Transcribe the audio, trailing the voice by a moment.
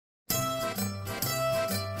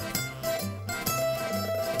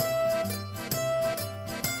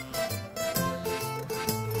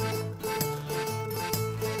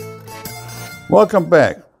Welcome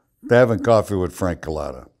back to Having Coffee with Frank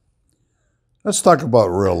Cullotta. Let's talk about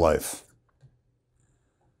real life.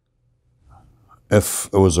 If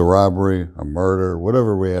it was a robbery, a murder,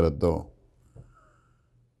 whatever we had to do,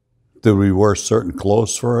 did we wear certain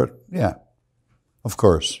clothes for it? Yeah, of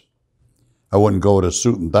course. I wouldn't go with a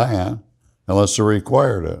suit and tie on unless it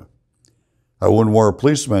required it. I wouldn't wear a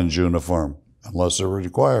policeman's uniform unless it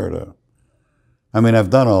required it. I mean, I've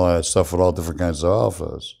done all that stuff with all different kinds of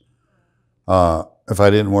outfits. If I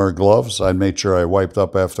didn't wear gloves, I'd make sure I wiped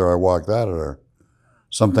up after I walked out of there.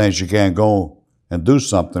 Sometimes you can't go and do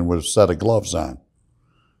something with a set of gloves on.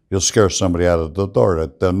 You'll scare somebody out of the door.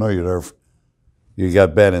 They'll know you're there. You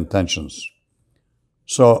got bad intentions.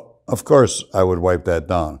 So, of course, I would wipe that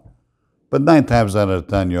down. But 9 times out of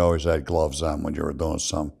 10, you always had gloves on when you were doing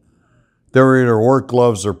something. They were either work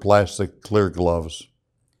gloves or plastic clear gloves.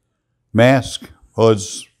 Mask,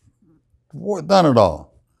 hoods, done it all.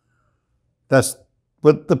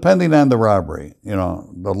 But depending on the robbery,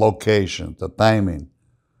 the location, the timing.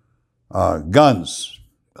 Guns.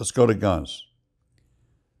 Let's go to guns.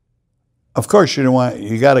 Of course,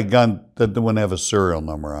 you got a gun that wouldn't have a serial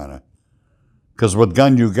number on it. Because what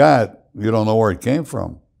gun you got, you don't know where it came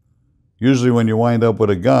from. Usually when you wind up with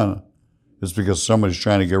a gun, it's because somebody's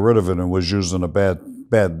trying to get rid of it and was using a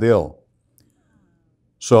bad deal.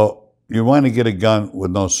 So you want to get a gun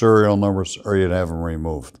with no serial numbers or you'd have them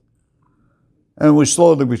removed. And we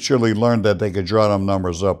slowly but surely learned that they could draw them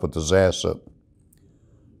numbers up with this asset.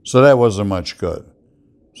 So that wasn't much good.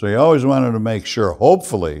 So you always wanted to make sure,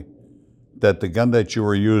 hopefully, that the gun that you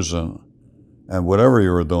were using and whatever you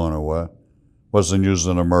were doing it with wasn't used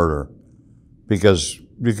in a murder. Because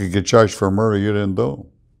you could get charged for a murder you didn't do.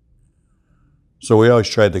 So we always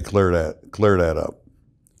tried to clear that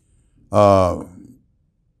up.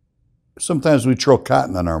 Sometimes we throw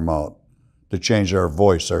cotton in our mouth to change our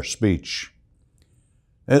voice, our speech.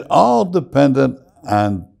 It all depended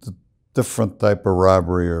on the different type of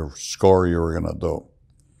robbery or score you were going to do.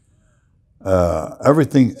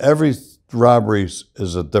 Every robbery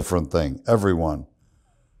is a different thing. Every one.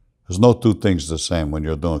 There's no two things the same when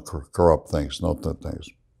you're doing corrupt things. No two things.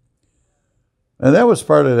 And that was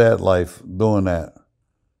part of that life, doing that.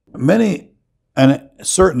 And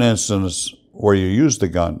certain instances where you used a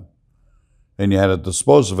gun and you had to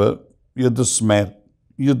dispose of it, you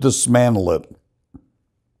dismantle it.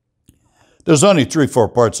 There's only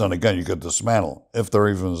 3-4 parts on a gun you could dismantle, if there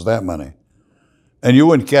even is that many. And you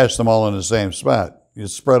wouldn't catch them all in the same spot. You'd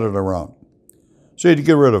spread it around. So you'd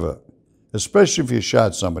get rid of it, especially if you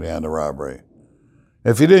shot somebody on the robbery.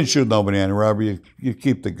 If you didn't shoot nobody on the robbery, you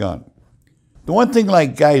keep the gun. The one thing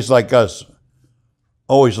guys like us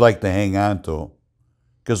always like to hang on to,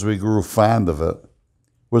 because we grew fond of it,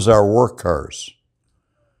 was our work cars.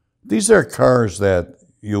 These are cars that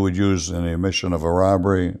you would use in the omission of a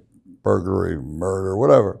robbery, burglary, murder,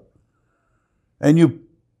 whatever. And you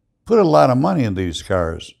put a lot of money in these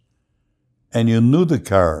cars. And you knew the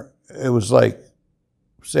car. It was like,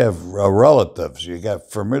 say, relatives. You got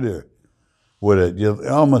familiar with it. You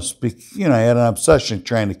almost, had an obsession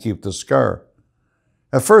trying to keep this car.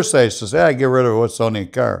 At first I used to say, get rid of it, what's only a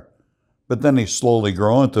car? But then they slowly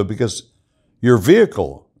grow into it because your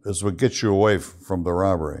vehicle is what gets you away from the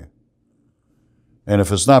robbery. And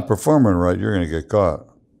if it's not performing right, you're going to get caught.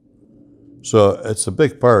 So it's a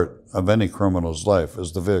big part of any criminal's life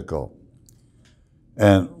is the vehicle.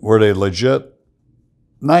 And were they legit?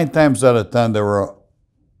 9 times out of 10, they were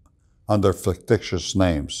under fictitious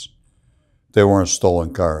names. They weren't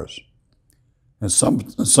stolen cars. In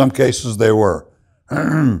some cases, they were.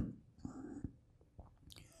 And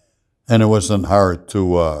it wasn't hard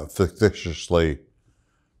to fictitiously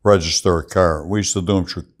register a car. We used to do them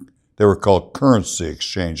through, they were called currency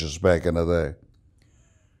exchanges back in the day.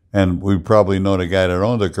 And we probably know the guy that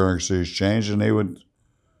owned the currency exchange, and he would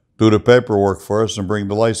do the paperwork for us and bring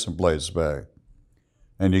the license plates back.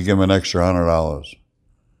 And you give him an extra $100.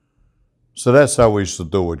 So that's how we used to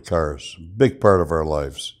do with cars. Big part of our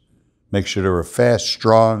lives. Make sure they were fast,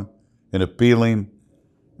 strong, and appealing,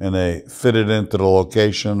 and they fitted into the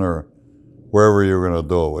location or wherever you were going to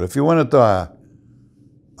do it with. If you went into a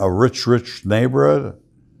rich neighborhood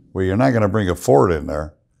where you're not going to bring a Ford in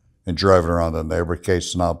there and drive it around the neighborhood,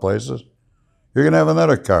 casing out places, you're going to have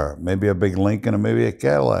another car, maybe a big Lincoln or maybe a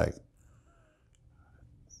Cadillac.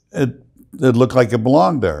 It looked like it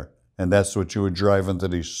belonged there, and that's what you would drive into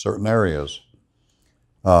these certain areas.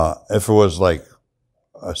 If it was like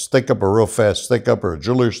a stick-up, a real fast stick-up, or a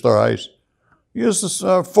jewelry store heist, use this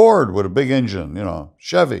Ford with a big engine,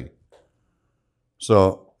 Chevy.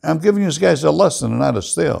 So I'm giving you guys a lesson on how to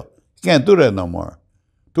steal. You can't do that no more.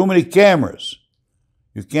 Too many cameras.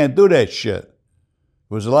 You can't do that shit.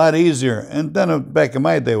 was a lot easier. And then back in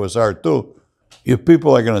my day, it was hard too. You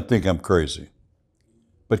people are going to think I'm crazy.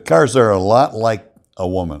 But cars are a lot like a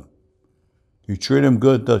woman. You treat them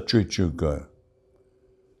good, they'll treat you good.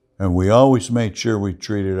 And we always made sure we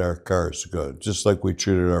treated our cars good, just like we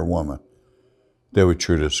treated our woman. They would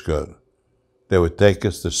treat us good. They would take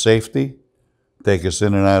us to safety, take us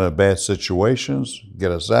in and out of bad situations,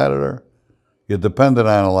 get us out of there. You depended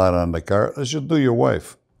on a lot on the car, as you do your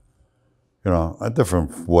wife. You know, a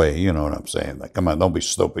different way, you know what I'm saying. Like, come on, don't be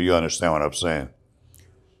stupid, you understand what I'm saying.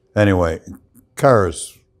 Anyway,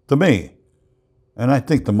 cars, to me, and I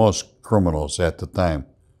think the most criminals at the time,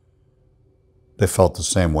 they felt the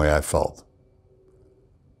same way I felt.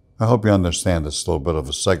 I hope you understand this little bit of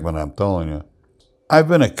a segment I'm telling you. I've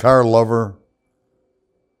been a car lover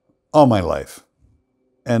all my life.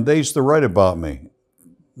 And they used to write about me.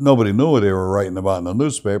 Nobody knew what they were writing about in the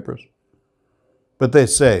newspapers. But they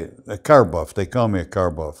say, a car buff. They call me a car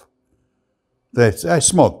buff. I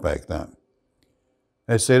smoked back then.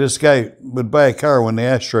 They say, this guy would buy a car when the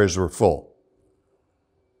ashtrays were full.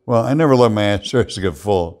 Well, I never let my ashtrays get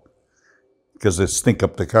full because they stink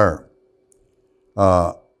up the car.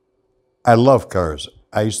 I love cars.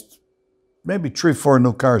 I used maybe 3-4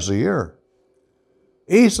 new cars a year.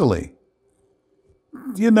 Easily.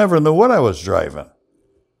 You never knew what I was driving.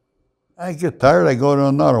 I get tired, I go to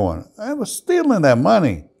another one. I was stealing that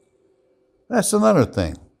money. That's another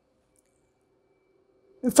thing.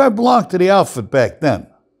 If I belonged to the outfit back then,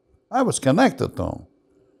 I was connected to them.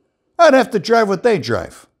 I'd have to drive what they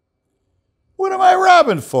drive. What am I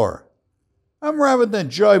robbing for? I'm robbing to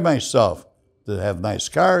enjoy myself, to have nice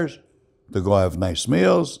cars, to go have nice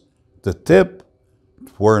meals, to tip,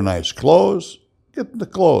 wear nice clothes. Get the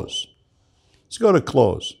clothes. Let's go to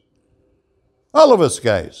clothes. All of us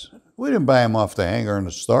guys, we didn't buy them off the hanger in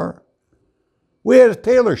the store. We had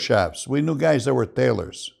tailor shops. We knew guys that were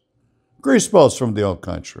tailors. Greaseballs from the old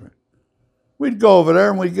country. We'd go over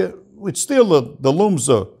there and we'd steal the looms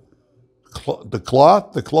of the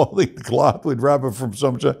cloth, the clothing, the cloth. We'd rob it from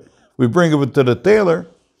some shop. We'd bring it to the tailor,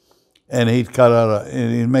 and he'd cut out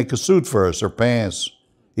and he'd make a suit for us, or pants.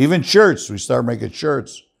 Even shirts. We started making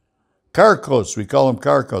shirts. Car coats. We call them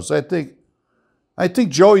car coats. I think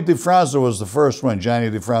Joey DeFranco was the first one. Johnny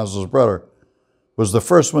DeFranco's brother was the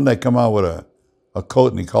first one that come out with a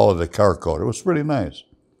coat, and he called it a car coat. It was pretty nice.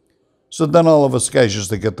 So then all of us guys used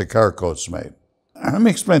to get the car coats made. Let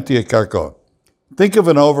me explain to you a car coat. Think of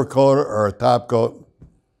an overcoat or a top coat.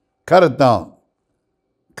 Cut it down.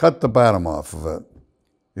 Cut the bottom off of it.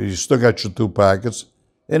 You still got your 2 pockets.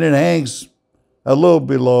 And it hangs a little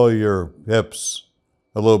below your hips.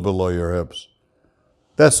 A little below your hips.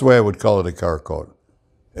 That's the way I would call it a car coat.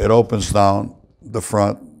 It opens down the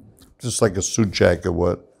front, just like a suit jacket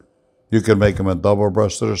would. You can make them a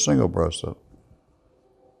double-breasted or single-breasted.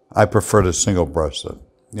 I prefer the single-breasted.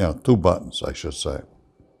 You know, 2 buttons, I should say.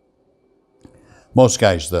 Most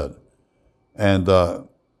guys did. And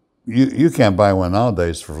you can't buy one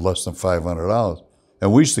nowadays for less than $500.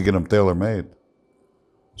 And we used to get them tailor-made.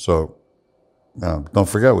 So, don't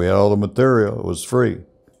forget, we had all the material. It was free.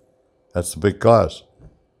 That's the big cost.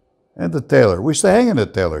 And the tailor. We used to hang in the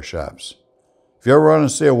tailor shops. If you ever want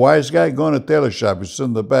to see a wise guy, go in a tailor shop. You sit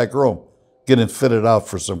in the back room, getting fitted out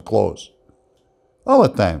for some clothes. All the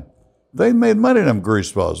time. They made money, them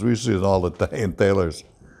greaseballs. We used to use all the time tailors.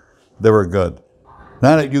 They were good.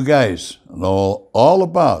 Now that you guys know all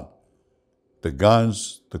about the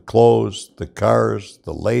guns, the clothes, the cars,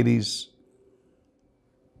 the ladies,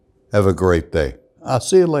 have a great day. I'll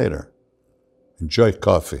see you later. Enjoy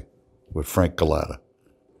coffee with Frank Cullotta.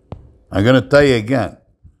 I'm going to tell you again,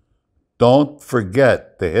 don't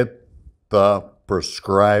forget to hit the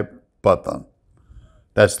prescribe button.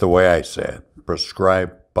 That's the way I say it,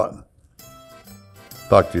 prescribe button.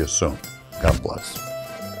 Talk to you soon. God bless.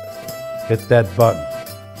 Hit that button,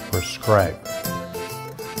 prescribe.